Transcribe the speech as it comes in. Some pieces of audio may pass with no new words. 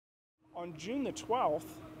On June the 12th,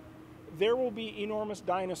 there will be enormous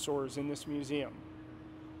dinosaurs in this museum.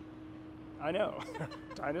 I know,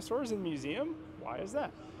 dinosaurs in the museum? Why is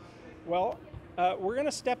that? Well, we're going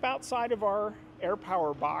to step outside of our air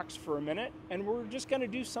power box for a minute, and we're just going to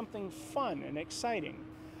do something fun and exciting.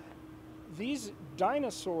 These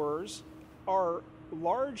dinosaurs are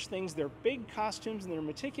large things. They're big costumes, and they're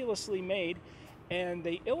meticulously made, and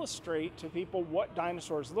they illustrate to people what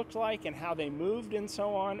dinosaurs looked like and how they moved and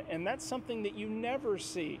so on, and that's something that you never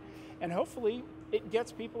see. And hopefully it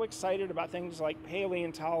gets people excited about things like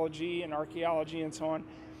paleontology and archaeology and so on.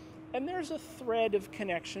 And there's a thread of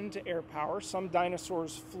connection to air power. Some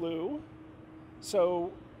dinosaurs flew.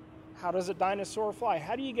 So how does a dinosaur fly?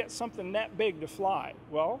 How do you get something that big to fly?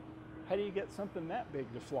 Well, how do you get something that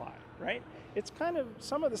big to fly, right? It's kind of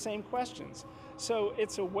some of the same questions. So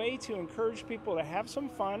it's a way to encourage people to have some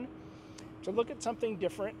fun, to look at something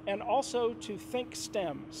different, and also to think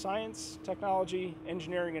STEM, science, technology,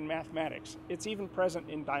 engineering, and mathematics. It's even present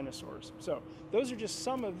in dinosaurs. So those are just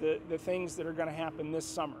some of the things that are going to happen this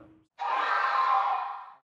summer.